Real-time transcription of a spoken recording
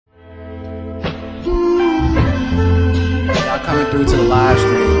through to the live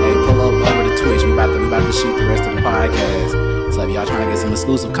stream, hey, pull up over to Twitch. We about to shoot the rest of the podcast. So if y'all trying to get some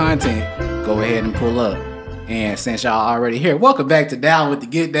exclusive content, go ahead and pull up. And since y'all already here, welcome back to Down with the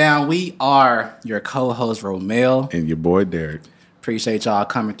Get Down. We are your co-host Romel and your boy Derek. Appreciate y'all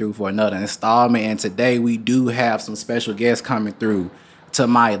coming through for another installment. And today we do have some special guests coming through. To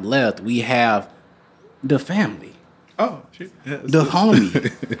my left, we have the family. Oh, shit. Yeah, the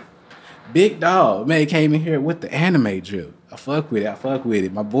homie. Big Dog. Man, came in here with the anime drip. I fuck with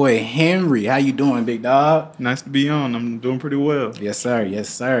it. My boy Henry. How you doing, Big Dog? Nice to be on. I'm doing pretty well. Yes, sir.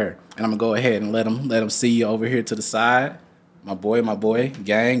 And I'm gonna go ahead and let him see you over here to the side. My boy,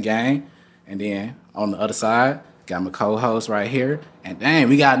 gang. And then on the other side, got my co-host right here. And dang,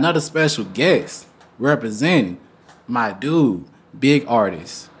 we got another special guest representing my dude, big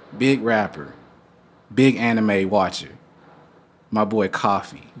artist, big rapper, big anime watcher. My boy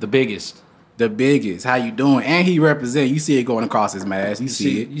Coffee. The biggest. How you doing? And he represent. You see it going across his mask. You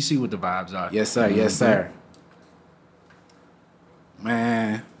see it. You see what the vibes are. Yes, sir. Yes, sir.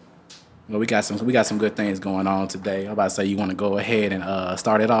 Man, well, we got some good things going on today. I'm about to say you want to go ahead and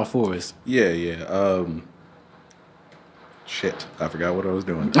start it off for us. Yeah. Shit, I forgot what I was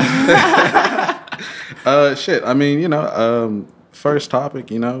doing. Shit. I mean, first topic,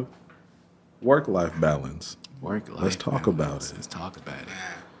 work-life balance. Let's talk about it.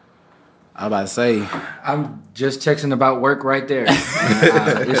 I'm about to say, I'm just texting about work right there.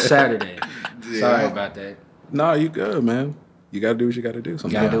 It's Saturday. Yeah. Sorry about that. No, you good, man. You gotta do what you gotta do. You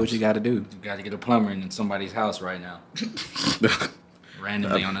gotta do what you gotta do. You gotta get a plumber in somebody's house right now.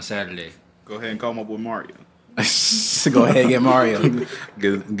 Randomly on a Saturday. Go ahead and call my boy Mario. Go ahead and get Mario.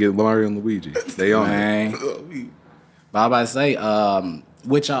 get Mario and Luigi. They on it. But I'm about to say,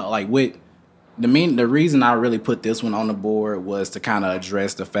 what y'all like with the reason I really put this one on the board was to kind of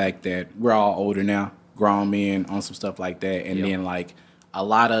address the fact that we're all older now, grown men on some stuff like that. And then like a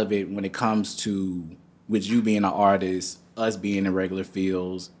lot of it when it comes to with you being an artist, us being in regular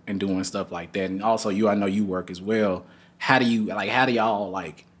fields and doing stuff like that. And also I know you work as well. How do y'all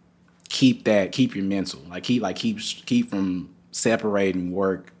like keep your mental? Keep from separating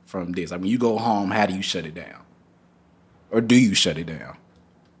work from this? Like when you go home, how do you shut it down? Or do you shut it down?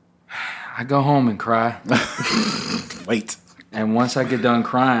 I go home and cry. Wait. And once I get done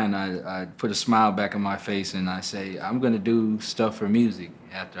crying, I put a smile back on my face and I say, I'm going to do stuff for music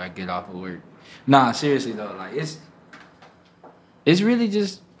after I get off of work. Nah, seriously though, like it's really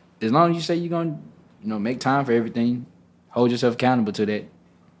just, as long as you say you're going to, make time for everything, hold yourself accountable to that.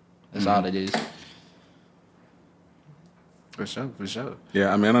 That's all it is. For sure.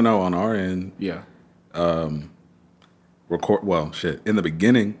 Yeah, I mean, I know on our end. Yeah. In the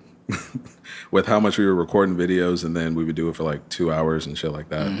beginning, with how much we were recording videos, and then we would do it for like 2 hours and shit like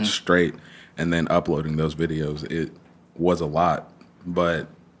that straight, and then uploading those videos, it was a lot. But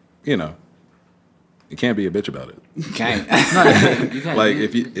you can't be a bitch about it. You can't. You can't. Like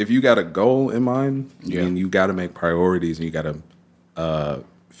if you got a goal in mind, then you got to make priorities, and you got to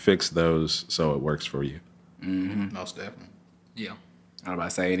fix those so it works for you. Mm-hmm. Most definitely. Yeah. I'm about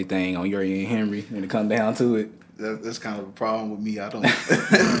to say anything on your end, Henry, when it comes down to it. That's kind of a problem with me. I don't. I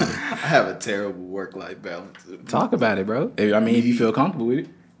have a terrible work-life balance. Talk about it, bro. I mean, if you feel comfortable with it.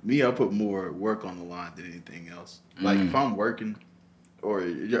 Me, I put more work on the line than anything else. Like if I'm working, or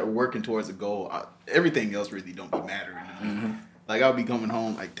you're working towards a goal, everything else really don't be mattering. Like I'll be coming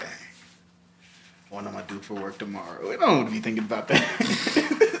home like, dang, what am I do for work tomorrow? I don't want to be thinking about that.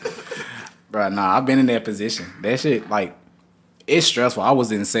 Bro, nah, I've been in that position. That shit, like, it's stressful. I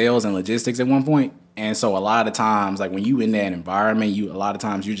was in sales and logistics at one point. And so a lot of times, like when you in that environment, a lot of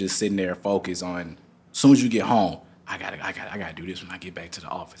times you're just sitting there focused on, as soon as you get home, I gotta do this when I get back to the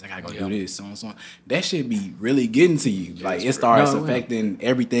office. I gotta go do this, so on, so on. That shit be really getting to you. Like it starts affecting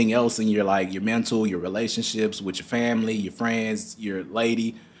everything else in your your mental, your relationships with your family, your friends, your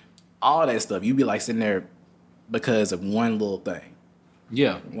lady, all that stuff. You be like sitting there because of one little thing.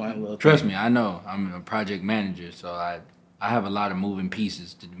 Yeah. One little Trust thing. me, I know. I'm a project manager, so I have a lot of moving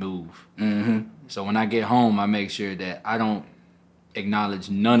pieces to move. Mm-hmm. So when I get home, I make sure that I don't acknowledge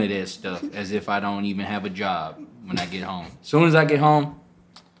none of that stuff as if I don't even have a job when I get home. As soon as I get home,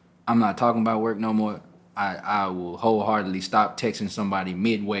 I'm not talking about work no more. I will wholeheartedly stop texting somebody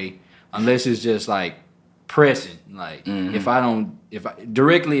midway unless it's just like pressing. Like if I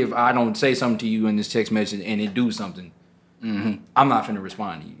don't say something to you in this text message and it do something, I'm not finna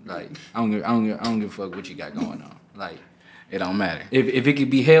respond to you. Like I don't give a fuck what you got going on. Like it don't matter. If it could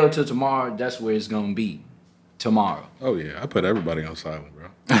be held till tomorrow, that's where it's gonna be. Tomorrow. Oh yeah, I put everybody on silent, bro.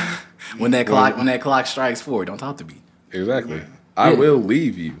 when that clock strikes 4, don't talk to me. Exactly. I will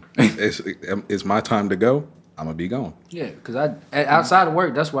leave you. It's my time to go. I'm gonna be gone. Yeah, because outside of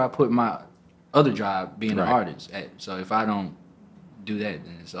work, that's where I put my other job, being an Right. artist. So if I don't do that,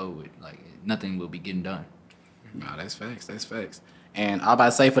 then it's over. Like nothing will be getting done. No, that's facts. That's facts. And I'm about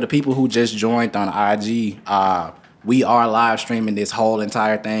to say, for the people who just joined on IG, we are live streaming this whole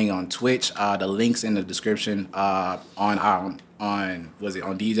entire thing on Twitch. The links in the description on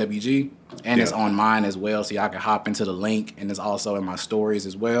DWG, and it's on mine as well. So y'all can hop into the link, and it's also in my stories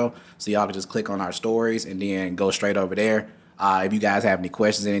as well. So y'all can just click on our stories and then go straight over there. If you guys have any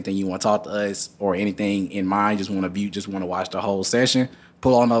questions, anything you want to talk to us, or anything in mind, just want to view, just want to watch the whole session,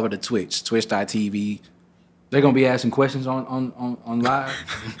 pull on over to Twitch, twitch.tv. They're gonna be asking questions on live.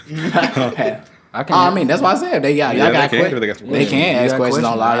 I can. I mean, that's why I said they got y'all got they can, questions. they They got can You ask got questions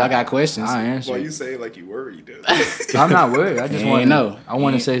on questions? live. Y'all got questions. I answer. Why you say it like you worried? Dude? I'm not worried. I just You want ain't know. I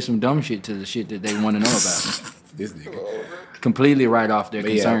want to say some dumb shit to the shit that they want to know about. This nigga. Completely write off their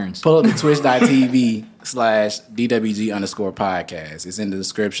But concerns. pull up to twitch.tv/DWG_podcast. It's in the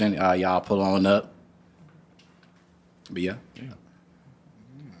description. Y'all pull on up. But yeah.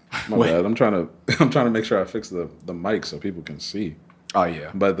 My bad. I'm trying to make sure I fix the mic so people can see. Oh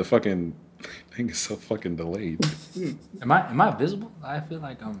yeah. But the fucking thing is so fucking delayed. Am I visible? I feel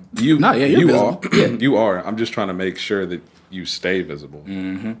like I'm. You No, yeah, you're you visible. are. You are. I'm just trying to make sure that you stay visible.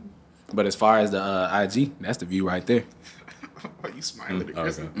 But as far as the IG, that's the view right there. Why you smiling? Okay.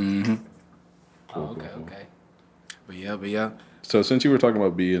 aggressive? Oh, okay. But yeah. So since you were talking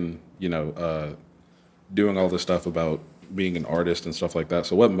about being, doing all this stuff about being an artist and stuff like that,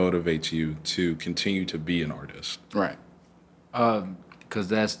 so what motivates you to continue to be an artist? Right. Because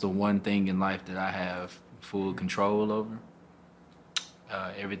that's the one thing in life that I have full control over.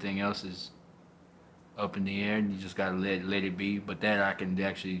 Everything else is up in the air, and you just gotta let it be. But that I can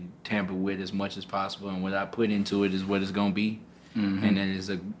actually tamper with as much as possible, and what I put into it is what it's gonna be, and it is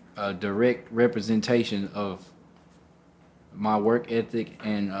a direct representation of my work ethic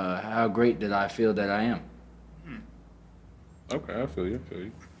and how great that I feel that I am. Okay, I feel you.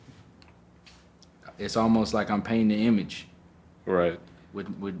 It's almost like I'm painting an image Right.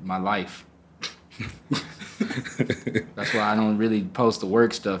 with my life. That's why I don't really post the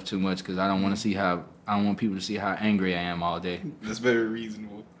work stuff too much, because I don't want people to see how angry I am all day. That's very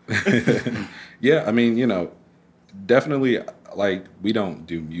reasonable. Yeah, I mean, definitely, like, we don't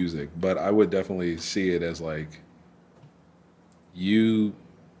do music, but I would definitely see it as like you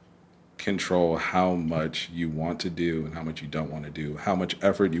control how much you want to do and how much you don't want to do, how much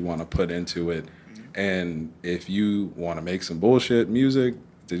effort you want to put into it. And if you want to make some bullshit music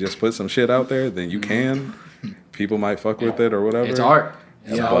to just put some shit out there, then you can. People might fuck with it or whatever. It's art.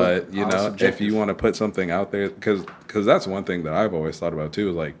 But all if subjective. you want to put something out there, because that's one thing that I've always thought about too,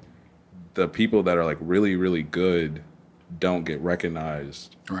 is like the people that are like really, really good don't get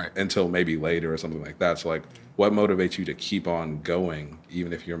recognized until maybe later or something like that. So like, what motivates you to keep on going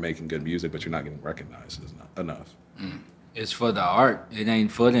even if you're making good music but you're not getting recognized is not enough? It's for the art. It ain't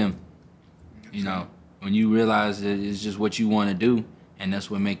for them. When you realize that it's just what you want to do, and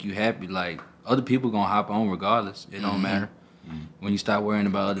that's what make you happy. Like, other people gonna hop on regardless. It don't matter. When you stop worrying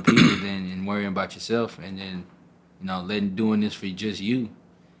about other people and worrying about yourself, and then doing this for just you,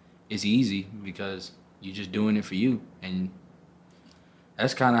 it's easy because you're just doing it for you, and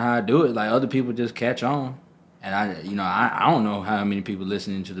that's kind of how I do it. Like, other people just catch on, and I don't know how many people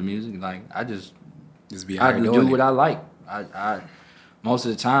listening to the music. Like, I just be out I here do doing what it. I like. I most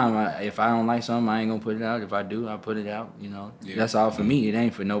of the time, if I don't like something, I ain't gonna put it out. If I do, I put it out. That's all for me. It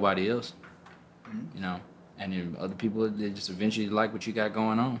ain't for nobody else. And then other people, they just eventually like what you got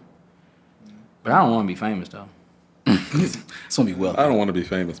going on. But I don't want to be famous though. It's gonna be well. I don't want to be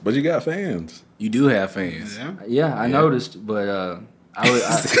famous, but you got fans. You do have fans. Yeah. Yeah, I noticed, but I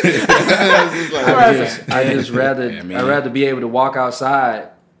just rather Yeah, man. I'd rather be able to walk outside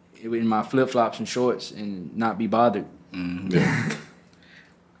in my flip flops and shorts and not be bothered. Yeah.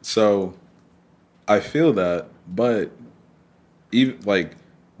 So I feel that, but even like,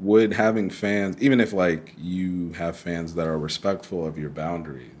 would having fans, even if like you have fans that are respectful of your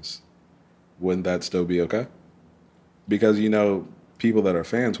boundaries, wouldn't that still be okay? Because people that are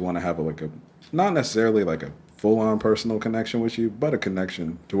fans want to have a not necessarily like a full-on personal connection with you, but a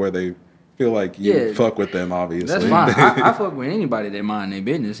connection to where they feel like you fuck with them, obviously. That's fine. I fuck with anybody that mind their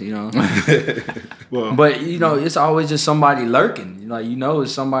business, Well, But it's always just somebody lurking.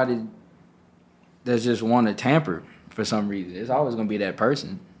 It's somebody that's just want to tamper for some reason. It's always gonna be that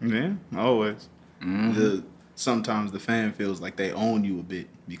person. yeah, always. Sometimes the fan feels like they own you a bit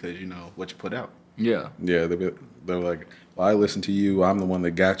because what you put out. Yeah. Yeah, they're like, well, I listen to you. I'm the one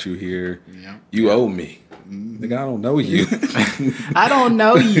that got you here. Yeah. You owe me. Nigga, I don't know you. I don't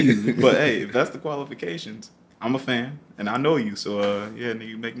know you. But hey, if that's the qualifications, I'm a fan, and I know you, so yeah,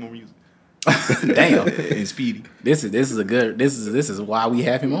 nigga, make more music. Damn. And Speedy. This is why we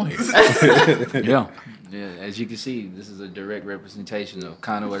have him on here. Yeah. Yeah, as you can see, this is a direct representation of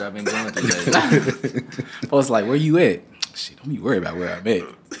kind of what I've been going through lately. Folks like, where you at? Shit, don't be worried about where I'm at.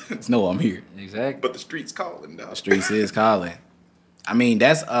 Just know I'm here. Exactly. But the streets calling, dog. The streets is calling. I mean,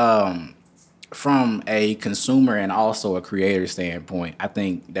 that's from a consumer and also a creator standpoint. I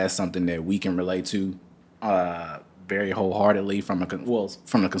think that's something that we can relate to very wholeheartedly from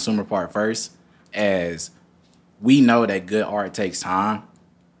the consumer part first, as we know that good art takes time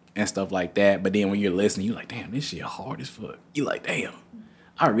and stuff like that. But then when you're listening, you're like, damn, this shit hard as fuck. You like, damn,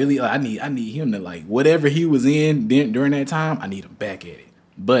 I need him to, like, whatever he was in during that time, I need him back at it.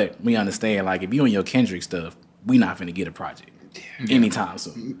 But we understand, like, if you on your Kendrick stuff, we not finna get a project anytime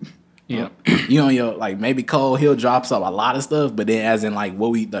soon. Yeah. You on your, like, maybe Cole, he'll drop up a lot of stuff, but then as in, like,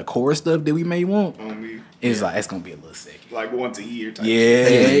 the core stuff that we may want, it's like, it's gonna be a little sick. Like once a year type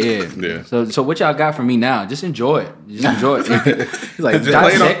Yeah. Yeah. So what y'all got for me now? Just enjoy it. Just enjoy it. He's like, Just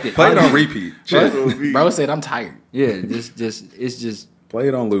Dissect it. play it on repeat. Shit. bro said, I'm tired. Yeah, it's just Play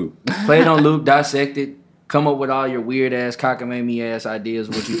it on loop. play it on loop, dissect it, come up with all your weird ass cockamamie ass ideas,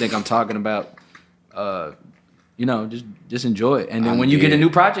 what you think I'm talking about. Just enjoy it. And then when you get a new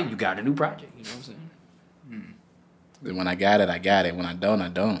project, you got a new project. You know what I'm saying? When I got it, I got it. When I don't, I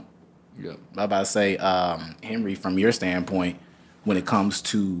don't. Yeah. I'm about to say, Henry, from your standpoint, when it comes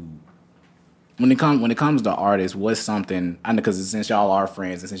to artists, what's something, I know, because since y'all are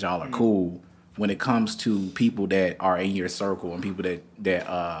friends and since y'all are cool, when it comes to people that are in your circle and people that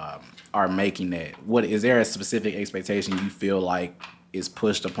are making that, what is there a specific expectation you feel like is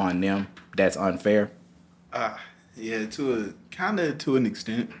pushed upon them that's unfair? Yeah, to an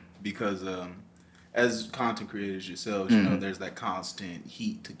extent, because as content creators yourselves, you know, there's that constant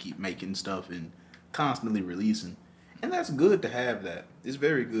heat to keep making stuff and constantly releasing. And that's good to have that. It's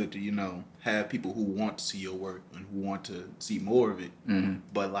very good to, you know, have people who want to see your work and who want to see more of it.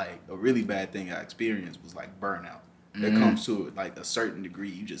 But, like, a really bad thing I experienced was, like, burnout. That comes to, like, a certain degree,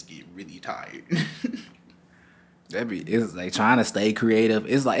 you just get really tired. It's like trying to stay creative.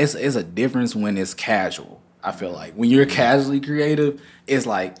 It's like it's a difference when it's casual. I feel like when you're casually creative, it's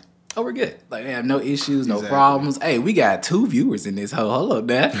like, oh, we're good. Like, they have no issues, no problems. Hey, we got 2 viewers in this hoe. Hold up,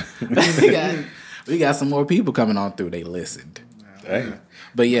 man. we got some more people coming on through. They listened. Hey.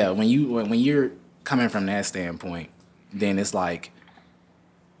 But yeah, when you're coming from that standpoint, then it's like,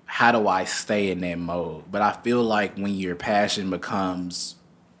 how do I stay in that mode? But I feel like when your passion becomes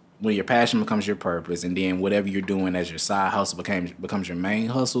your purpose, and then whatever you're doing as your side hustle becomes your main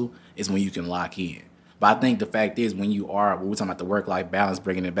hustle, is when you can lock in. But I think the fact is, when we're talking about the work-life balance,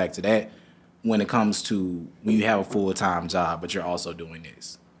 bringing it back to that, when it comes to when you have a full-time job, but you're also doing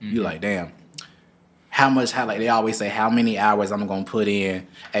this, you're like, damn, like they always say, how many hours I'm going to put in.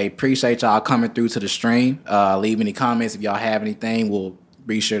 Hey, appreciate y'all coming through to the stream. Leave any comments. If y'all have anything, we'll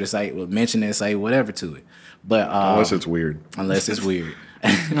be sure to we'll mention it, say whatever to it. But Unless it's weird. No, say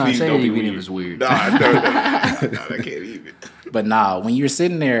it even if it's weird. No, I can't even. But nah, when you're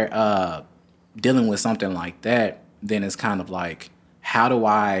sitting there dealing with something like that, then it's kind of like, how do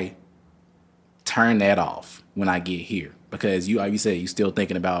I turn that off when I get here? Because you said, you still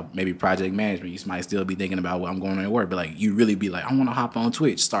thinking about maybe project management. You might still be thinking about what I'm going to work, but like you really be like, I want to hop on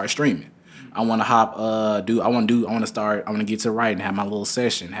Twitch, start streaming. I want to get to writing, have my little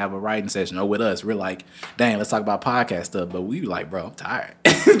session, have a writing session. Or with us, we're like, dang, let's talk about podcast stuff. But we like, bro, I'm tired.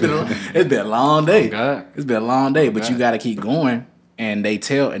 It's been a long day. It's been a long day, but you got to keep going. And they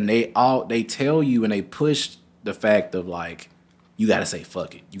tell you and they push the fact of like, you got to say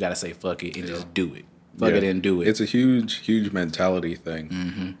fuck it. You got to say fuck it and just do it. Fuck it and do it. It's a huge mentality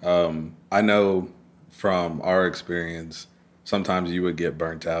thing. I know from our experience, sometimes you would get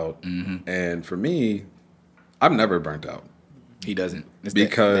burnt out. And for me, I'm never burnt out. He doesn't. It's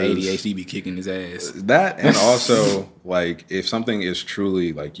because the ADHD be kicking his ass. That, and also, like, if something is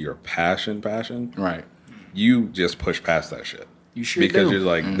truly, like, your passion, right, you just push past that shit. You sure because do. you're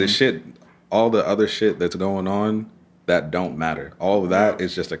like, this shit, all the other shit that's going on, that don't matter. All of that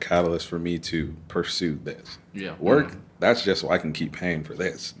is just a catalyst for me to pursue this. Yeah. Work, that's just so I can keep paying for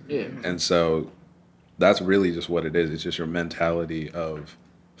this. Yeah. And so that's really just what it is. It's just your mentality of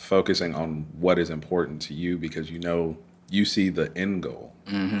focusing on what is important to you, because you know you see the end goal.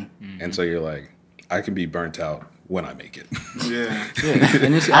 And so you're like, I can be burnt out when I make it. Yeah.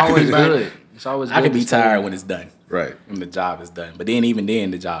 And it's always good. It's always good. I can be tired when it's done. Right. When the job is done. But then even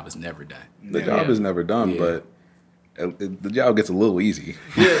then, the job is never done. The job is never done, but the job gets a little easy.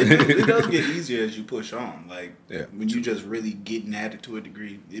 Yeah, it does get easier as you push on. Like, Yeah. when you just really getting at it to a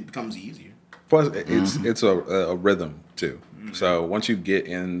degree, it becomes easier. Plus, it's a rhythm too. So once you get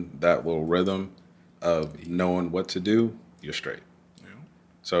in that little rhythm of knowing what to do, you're straight. Yeah.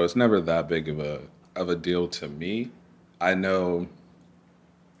 So it's never that big of a deal to me. I know,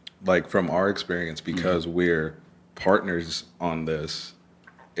 like from our experience, because we're partners on this.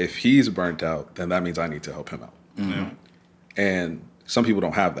 If he's burnt out, then that means I need to help him out. Mm-hmm. And some people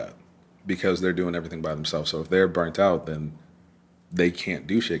don't have that because they're doing everything by themselves. So if they're burnt out, then they can't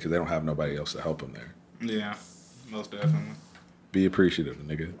do shit because they don't have nobody else to help them there. Yeah, most definitely. Be appreciative,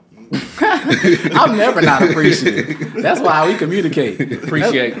 nigga. I'm never not appreciative. That's why we communicate.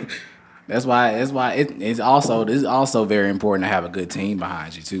 Appreciate. That's why it's also very important to have a good team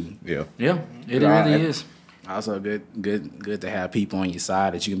behind you too. Yeah. Yeah, it really is. Also good to have people on your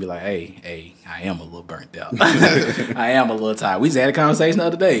side that you can be like, hey, I am a little burnt out. I am a little tired. We just had a conversation the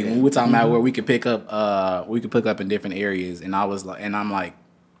other day when we were talking about where we could pick up in different areas, and I'm like,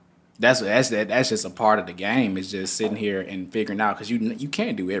 that's just a part of the game. It's just sitting here and figuring out because you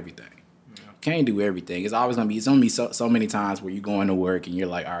can't do everything. Can't do everything. It's always gonna be so many times where you go into work and you're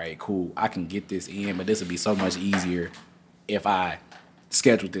like, all right, cool, I can get this in, but this would be so much easier if I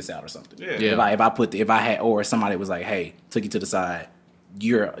scheduled this out or something. Yeah. If I had, or somebody was like, hey, took you to the side,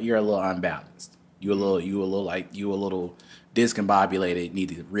 you're a little unbalanced. You a little discombobulated. Need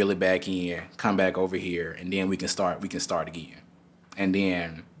to reel it back in, come back over here, and then we can start again. And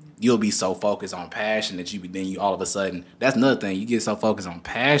then you'll be so focused on passion that you all of a sudden, that's another thing. You get so focused on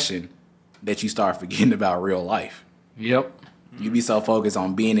passion that you start forgetting about real life. Yep. You be so focused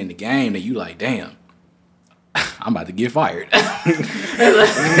on being in the game that you like, damn, I'm about to get fired. You be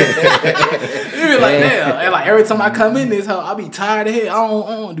like, damn. And like every time I come in this hole, I be tired of hell.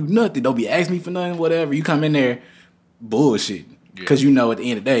 I don't do nothing. Don't be asking me for nothing, whatever. You come in there, bullshit. Because you know at the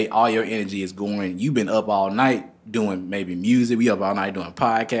end of the day, all your energy is going. You've been up all night doing maybe music. We up all night doing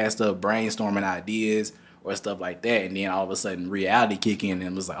podcast stuff, brainstorming ideas or stuff like that. And then all of a sudden reality kick in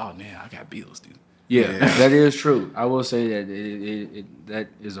and it's like, oh, man, I got bills, dude. Yeah, that is true. I will say that that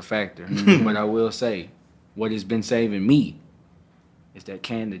is a factor. But I will say, what has been saving me is that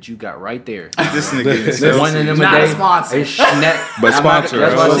can that you got right there. This nigga one of them not a day, a sponsor. But sponsor.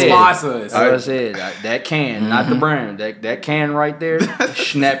 That's what I said. Sponsors. That's what I said. That can, not the brand. That can right there,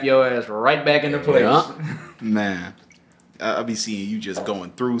 snap your ass right back into place. Yeah. Man, I be seeing you just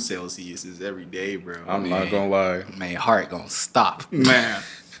going through Celsius every day, bro. I'm not gonna lie. Man, heart gonna stop. Man.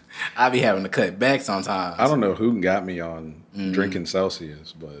 I be having to cut back sometimes. I don't know who got me on drinking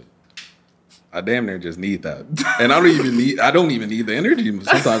Celsius, but I damn near just need that. And I don't even need the energy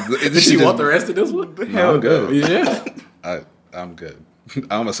sometimes. Did you want the rest of this one? No, I'm good. Yeah. I'm good. I'm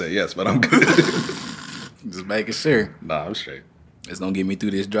gonna say yes, but I'm good. Just making sure. Nah, I'm straight. It's gonna get me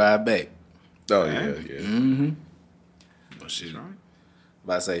through this drive back. Oh yeah. Well, shit.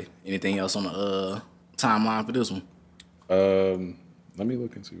 About to say, anything else on the timeline for this one? Let me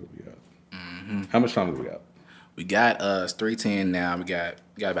look and see what we got. How much time do we got? We got it's 3:10 now. We got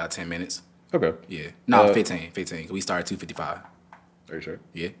about 10 minutes. Okay. Yeah. No, 15. We started 2:55. Are you sure?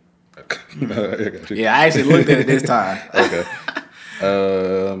 Yeah. I got you. Yeah, I actually looked at it this time. Okay.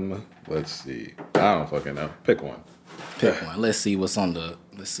 Let's see. I don't fucking know. Pick one. Pick one. Let's see what's on the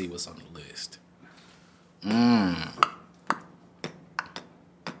list.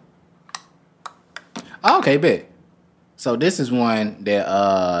 Okay, bet. So this is one that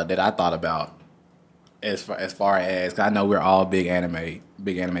I thought about as far as, cause I know we're all big anime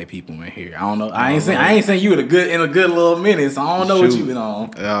people in here. I don't know. I ain't seen you in a good little minute, so I don't know what you been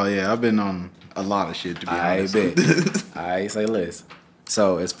on. Oh yeah, I've been on a lot of shit to be honest. I bet. I say list.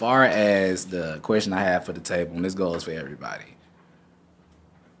 So as far as the question I have for the table, and this goes for everybody.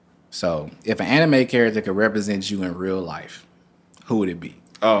 So if an anime character could represent you in real life, who would it be?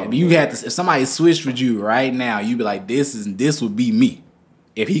 Oh, if somebody switched with you right now, you'd be like, this would be me.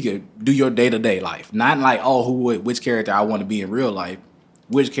 If he could do your day-to-day life. Not like, which character I want to be in real life.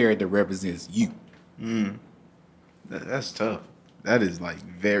 Which character represents you? That's tough. That is like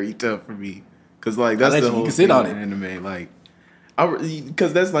very tough for me. Cause like that's the whole thing in anime. Like,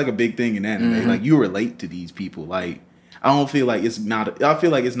 because that's like a big thing in anime. Like you relate to these people. Like I feel like it's not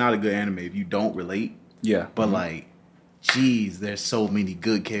a good anime if you don't relate. Yeah. But like, geez, there's so many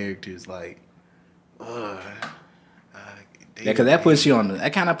good characters. Like, yeah, because that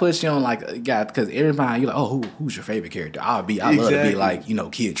kind of puts you on like, God, because everybody, you're like, who's your favorite character? I love to be like,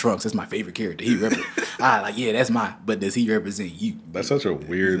 Kid Trunks. That's my favorite character. He that's mine. But does he represent you? That's such a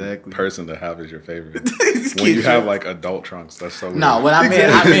weird person to have as your favorite. When you have like adult Trunks, that's so weird. No, what I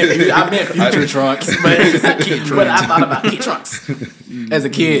meant future Trunks, but I thought about Kid Trunks as a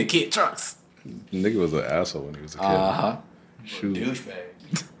kid. Kid Trunks. Nigga was an asshole when he was a kid. Shoot.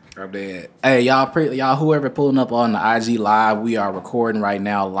 Douchebag. I'm dead. Hey, y'all, whoever pulling up on the IG live, we are recording right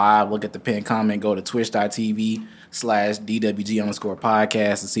now live. Look at the pinned comment. Go to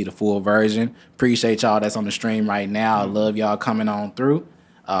twitch.tv/DWG_podcast to see the full version. Appreciate y'all that's on the stream right now. I love y'all coming on through.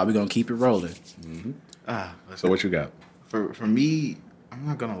 We're gonna keep it rolling. So what you got? For me, I'm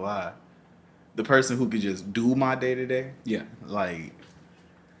not gonna lie. The person who could just do my day to day, Yeah. like,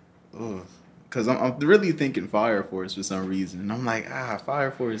 because I'm really thinking Fire Force for some reason, and I'm like,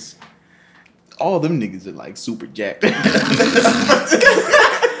 Fire Force. All them niggas are like super jacked. They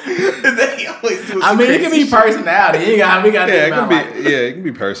always do I mean, it can be personality. We got It can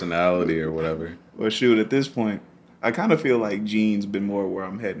be personality or whatever. Well, shoot, at this point, I kind of feel like Gene's been more where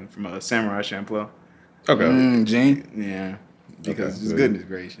I'm heading from a Samurai Champloo. Okay. Gene. Yeah, because Okay, just good. goodness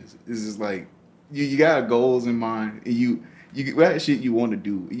gracious, it's just like you got goals in mind, and you got shit you want to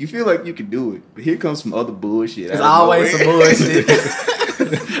do. You feel like you can do it, but here comes some other bullshit. It's always some bullshit.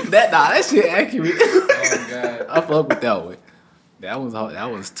 that shit accurate. Oh God. I fuck with that one. That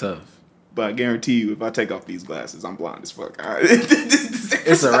was tough. But I guarantee you, if I take off these glasses, I'm blind as fuck. All right.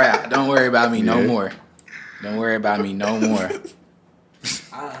 It's a wrap. Don't worry about me no more. Don't worry about me no more.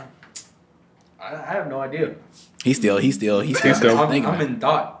 I have no idea. He's still I'm thinking. in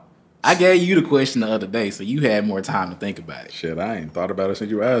thought. I gave you the question the other day, so you had more time to think about it. Shit, I ain't thought about it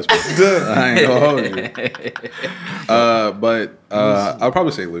since you asked me. I ain't gonna hold you. But I'll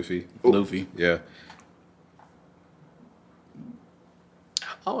probably say Luffy. Luffy. Yeah.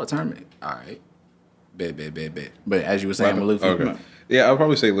 Oh, a tournament. All right. Bet. But as you were saying with Luffy. Okay. Yeah, I'll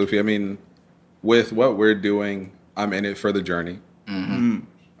probably say Luffy. I mean, with what we're doing, I'm in it for the journey. Mm-hmm.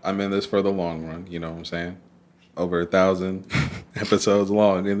 I'm in this for the long run. You know what I'm saying? Over 1,000 episodes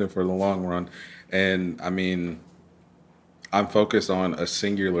long, in it for the long run. And I mean, I'm focused on a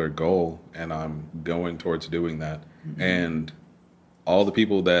singular goal, and I'm going towards doing that. Mm-hmm. And all the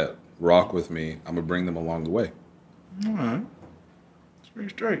people that rock with me, I'm gonna bring them along the way. All right. It's pretty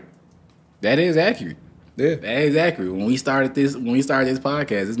straight. That is accurate. Yeah. That is accurate. When we started this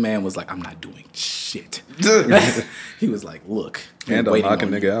podcast, this man was like, I'm not doing shit. He was like, look. And I'll waiting knock a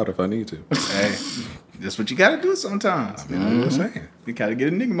on nigga you. out if I need to. Hey, that's what you got to do sometimes. You know what I'm saying? You got to get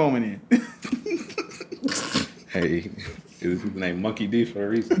a nigga moment in. Hey, his name Monkey D for a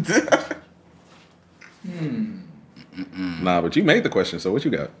reason. Nah, but you made the question, so what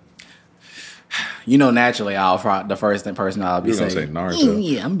you got? You know, naturally, the first person I'll be You're gonna saying, say Naruto.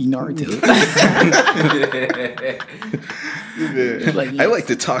 Yeah, I'm Naruto. Like, I like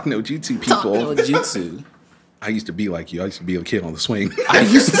to talk no jutsu talk people. no jutsu. I used to be like you. I used to be a kid on the swing.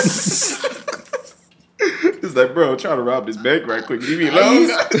 It's like, bro, try to rob this bank right quick. Leave me alone.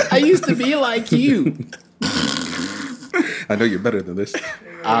 I used to be like you. I know you're better than this.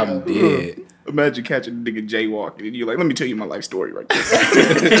 I'm dead. Imagine catching a nigga jaywalking and you're like, let me tell you my life story right quick.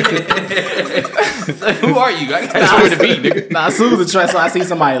 Who are you? I got somewhere to be, nigga. Nah, as soon as so I see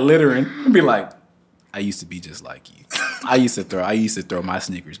somebody littering, I'd be like, I used to be just like you. I used to throw my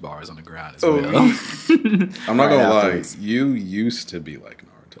Snickers bars on the ground as well. I'm not gonna lie. afterwards. You used to be like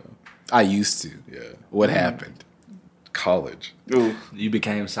Naruto. I used to. Yeah. What happened? College. Ooh. You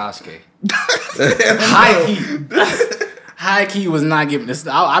became Sasuke. High key was not giving this.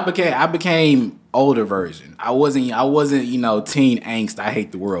 I became older version. I wasn't teen angst. I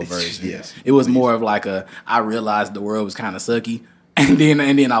hate the world version. Yes. It was more of like I realized the world was kind of sucky, and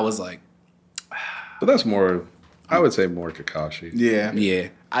then I was like, But that's more, I would say more Kakashi. Yeah. yeah,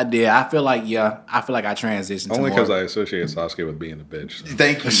 I did. I feel like I transitioned. Only to because more, I associate Sasuke with being a bitch. So.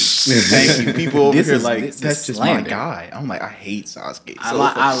 Thank you. Thank you. People over This here is- like, this is that's just slander. my guy. I'm like, I hate Sasuke. I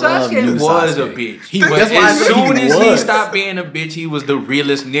love Sasuke new was Sasuke. a bitch. He was. But That's why I as said soon as he was. stopped being a bitch, he was the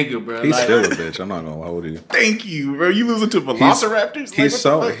realest nigga, bro. He's Like, still a bitch. I'm not gonna lie with you. Thank you, bro. You losing to Velociraptors?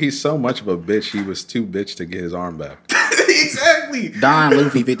 He's so much of a bitch. He was too bitch to get his arm back. Exactly. Don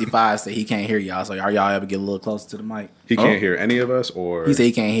Luffy 55 said he can't hear y'all. So are y'all ever get a little closer to the mic? He can't hear any of us, or He said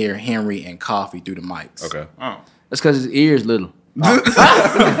he can't hear Henry and Coffee through the mics. okay. Oh. that's because his ears little.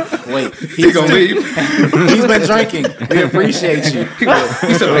 Wait, He gonna leave. he's been drinking. We appreciate you. He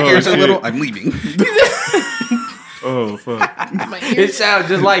said, "My ears are shit. little. I'm leaving." Oh, fuck. It sounds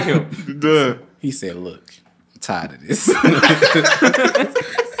just like him. Duh. He said, "Look, I'm tired of this.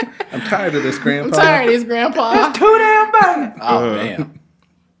 I'm tired of this, Grandpa. I'm tired of this, Grandpa. Too damn bad. Oh damn.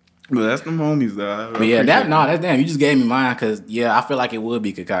 But that's them homies, though. But yeah, that's damn. You just gave me mine because I feel like it would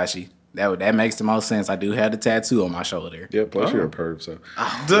be Kakashi. That makes the most sense. I do have the tattoo on my shoulder. Yeah. Plus, you're a perv. So,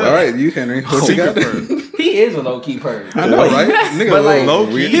 Duh. all right, you Henry. What you got? He is a low key perv. I know, right? Nigga, But, like, low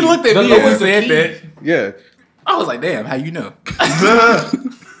low-key. weird. He looked at The me as he lower the said key. that. Yeah. I was like, damn, how you know? Duh.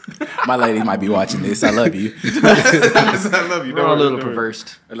 My lady might be watching this. I love you. I love you. We're all a little Don't worry. perverse.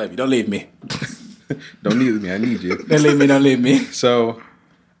 I love you. Don't leave me. Don't need me. I need you. Don't leave me. Don't leave me. So,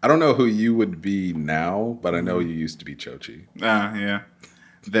 I don't know who you would be now, but I know you used to be Chochi. Yeah.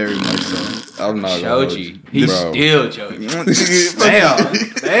 Very much so. I'm not Chochi. He's Bro. still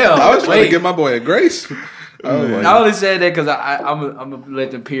Chochi. Damn. I was trying Wait. to give my boy a grace. I only said that because I'm gonna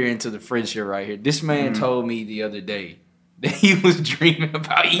let them peer into the friendship right here. This man told me the other day that he was dreaming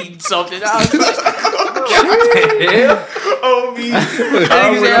about eating something. I was like, what the hell? Oh, me. I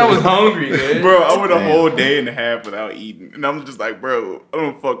didn't say I was hungry, man. Bro, I went a whole day and a half without eating. And I'm just like, bro, I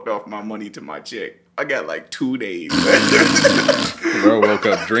done fucked off my money to my check. I got like 2 days. Bro woke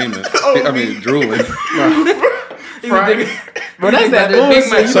up dreaming. Drooling. He was thinking, Bro, that's that Big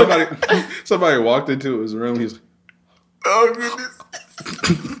bullshit. Mac. Somebody walked into his room. He's like, Oh, goodness.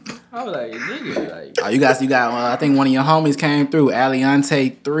 I was like, nigga, like. Oh, you got. I think one of your homies came through.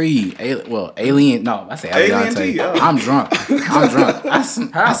 Aliante 3. Alien. No, I say Alien Aliante. T, yeah. I'm drunk. I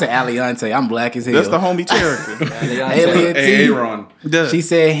said Aliante. I'm black as hell. That's the homie character. Alien T. hey, Aaron. She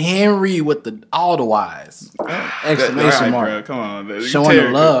said Henry with all the Y's. Exclamation Alright, mark. bro, come on. Man. Showing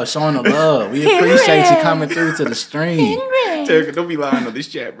the love. We appreciate you coming through to the stream. Terica, don't be lying on this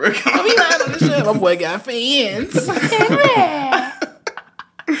chat, bro. My boy got fans.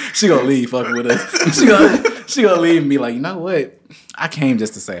 She gonna leave fucking with us. She gonna leave me like, you know what? I came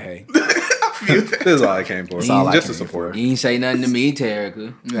just to say hey. This is all I came for. all I Just to came support. You ain't say nothing to me,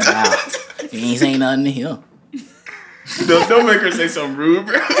 Terica. Nah, you ain't saying nothing to him. Don't make her say something rude,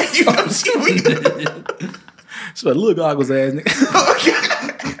 bro. You know what She's like, look, goggles ass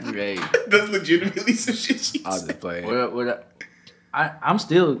nigga. Right. That's legitimately some shit she I'll said. just play. I'm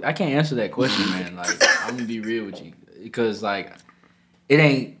still, I can't answer that question, man. Like, I'm gonna be real with you. Because, like, it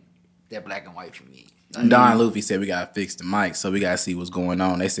ain't that black and white for me. Don Luffy said we gotta fix the mic, so we gotta see what's going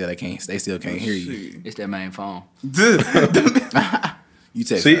on. They said they still can't hear you. It's that main phone. You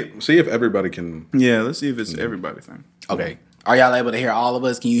text See, her. see if everybody can. Yeah, let's see if it's everybody thing. Okay. Are y'all able to hear all of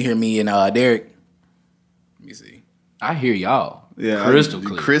us? Can you hear me and Derek? Let me see. I hear y'all. Yeah, Crystal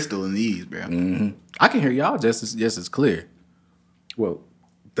clear. Crystal in these, bro. I can hear y'all just as clear. Well,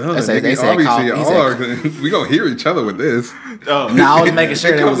 done. They say Obviously, coffee. He y'all said- are. We gonna hear each other with this. Oh, Now I was making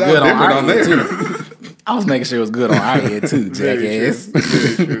sure that it was comes good out on our different end on too. I was making sure it was good on our end too, jackass.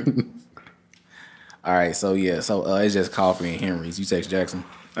 Very true. All right, so it's just coffee and Henry's. You text Jackson.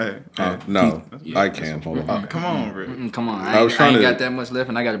 Hey, No, I can. Hold on. come on, bro. Come on. I I was ain't, trying to- got that much left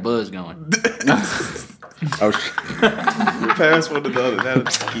and I got a buzz going. I was, Pass one to the other. That'll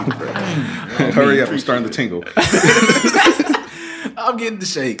keep it, bro. hurry up! I'm starting to tingle. I'm getting the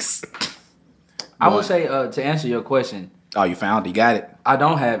shakes. I would say, to answer your question, Oh, you found it? You got it? I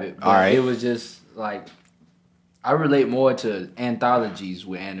don't have it. But All right. It was just like I relate more to anthologies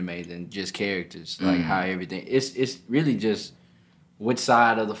with anime than just characters. Like how everything. It's really just which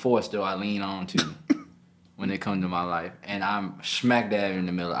side of the force do I lean on to when it comes to my life, and I'm smack dab in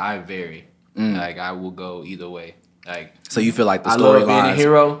the middle. I vary. Like I will go either way. Like So you feel like the I love being a storylines,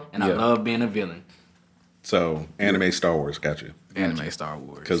 hero and I Yeah. love being a villain. So, anime Star Wars got you anime Star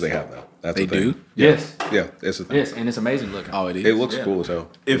Wars, because they have that. That's They a thing. do? Yes. Yeah, it's a thing. Yes, and it's amazing looking. Oh, it is. It looks Yeah. cool as hell.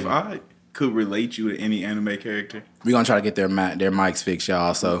 If I could relate you to any anime character, We're gonna try to get their mics fixed,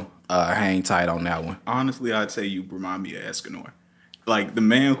 y'all. So hang tight on that one. honestly, I'd say you remind me of Escanor. Like, the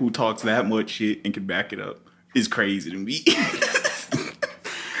man who talks that much shit and can back it up is crazy to me.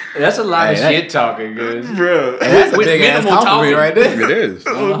 That's a lot of Hey, that- shit talking, guys. Bro. That's a With big ass minimal compliment talking. right there. It is.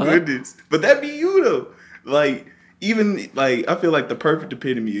 Oh goodness. But that be you though. Like, even like I feel like the perfect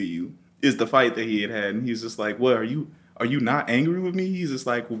epitome of you is the fight that he had, and he's just like, "What are you not angry with me?" He's just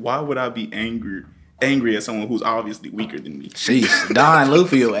like, "Why would I be angry at someone who's obviously weaker than me?" Sheesh. Don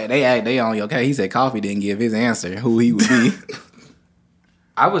Luffy, they only okay. He said Coffee didn't give his answer who he would be.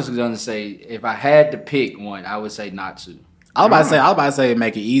 I was gonna say if I had to pick one, I would say Natsu. I was about to say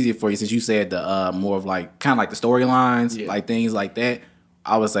make it easier for you since you said the more of like kind of like the storylines, Yeah. like things like that.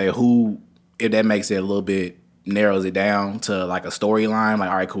 I would say who, if that makes it a little bit narrows it down to like a storyline. Like,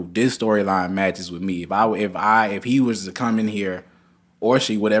 all right, cool. This storyline matches with me. If he was to come in here, or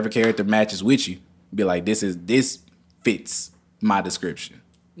she, whatever character matches with you, be like, this fits my description.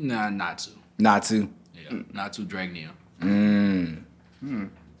 Nah, Natsu. Not to. Yeah, Natsu Dragneel.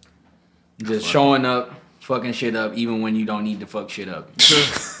 Just showing up, fucking shit up, even when you don't need to fuck shit up.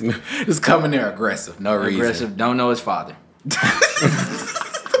 Just coming there aggressive, no reason. Aggressive, don't know his father.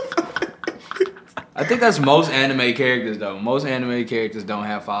 I think that's most anime characters though. Most anime characters don't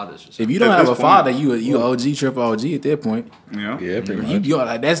have fathers. Or If you don't have a father, you OG, triple OG at that point. Yeah. Yeah, pretty much. You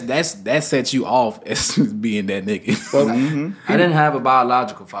like that sets you off as being that nigga. I didn't have a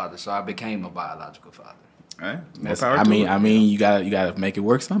biological father, so I became a biological father. Hey, more That's- power I to mean, it. I mean, you gotta make it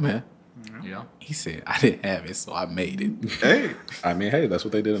work somehow. Yeah. He said, "I didn't have it, so I made it." Hey, I mean, hey, that's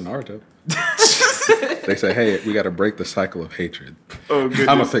what they did in Naruto. They say, hey, we got to break the cycle of hatred. oh goodness.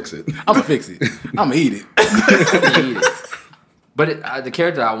 I'm going to fix it. I'm gonna fix it. I'm gonna eat it. But the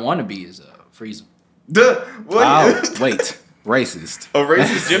character I want to be is Frieza. Duh. What? Oh, wait, racist. A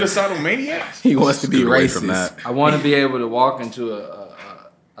racist genocidal maniac? He wants to be Get away racist. from that. I want to be able to walk into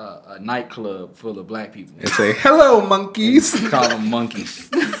a nightclub full of black people And say, hello, monkeys. and call them monkeys.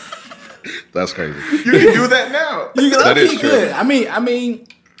 That's crazy. You can do that now. That is true. Good. I mean.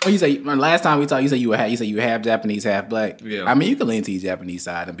 When you say last time we talked, you said you were half Japanese, half black. Yeah. I mean, you can lean to your Japanese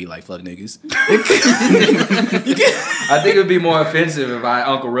side and be like, "Fuck niggas." I think it would be more offensive if I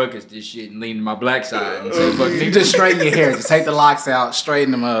Uncle Ruckus this shit and lean to my black side and say, fuck You niggas. just straighten your hair. Just take the locks out,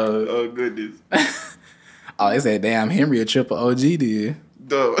 straighten them up. Oh goodness. Oh, they said, "Damn, Henry a triple OG did."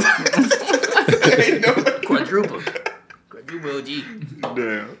 Duh. Ain't no- Quadruple OG.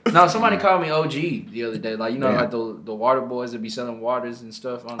 Damn. No, somebody called me OG the other day. Like, you know, Yeah. like the water boys that be selling waters and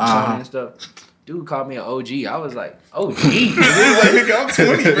stuff on the Uh-huh. sign and stuff. Dude called me an OG. I was like, OG? He's like, nigga, I'm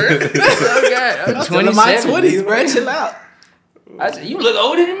 20, bro. Okay, I'm still in my 27, 20s, nigga. bro. Chill out. I said, you look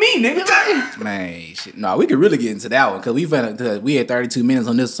older than me, nigga. Like, Man, shit. No, we could really get into that one because we had 32 minutes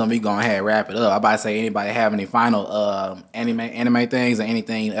on this, so we gonna have wrap it up. I about to say, anybody have any final anime things or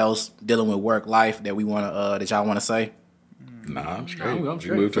anything else dealing with work life that we wanna that y'all wanna say? Nah, I'm straight. I'm We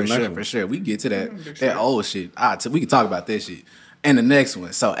straight. move to For the next sure, one. for sure. We can get to that old shit. We can talk about that shit. And the next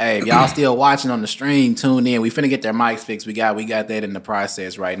one. So, hey, if y'all still watching on the stream, tune in. We finna get their mics fixed. We got that in the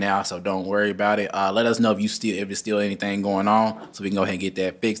process right now, so don't worry about it. Let us know if it's still anything going on, so we can go ahead and get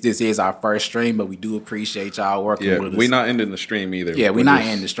that fixed. This is our first stream, but we do appreciate y'all working Yeah, with us. we not ending the stream either. Yeah, we We're not just-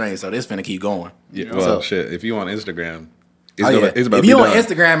 ending the stream, so this finna keep going. Yeah, well, So- shit. If you on Instagram, Oh, yeah. it's about If to you be on done.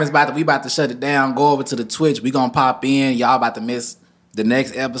 Instagram, we about to shut it down. Go over to the Twitch. We gonna pop in. Y'all about to miss the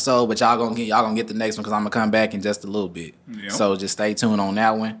next episode, but y'all gonna get the next one because I'm gonna come back in just a little bit. Yep. So just stay tuned on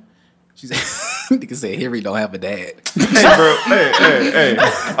that one. She said, "Nigga said Harry don't have a dad." Hey, bro. Hey.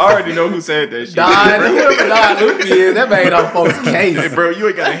 I already know who said that shit. Don, whoever Don Luffy is, that made up folks' case. Hey, bro, you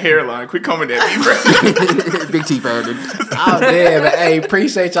ain't got a hairline. Quit coming at me, bro. Big T Burger. Oh damn, but hey,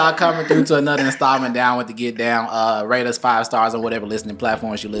 appreciate y'all coming through to another installment down with the Get Down. Rate us 5 stars on whatever listening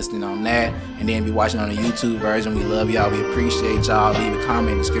platforms you're listening on that. And then if you're watching on the YouTube version, we love y'all. We appreciate y'all. Leave a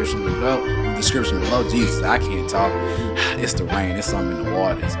comment in the description below. Jesus, I can't talk. It's the rain, it's something in the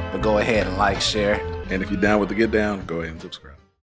waters. But go ahead and like, share. And if you're down with the Get Down, go ahead and subscribe.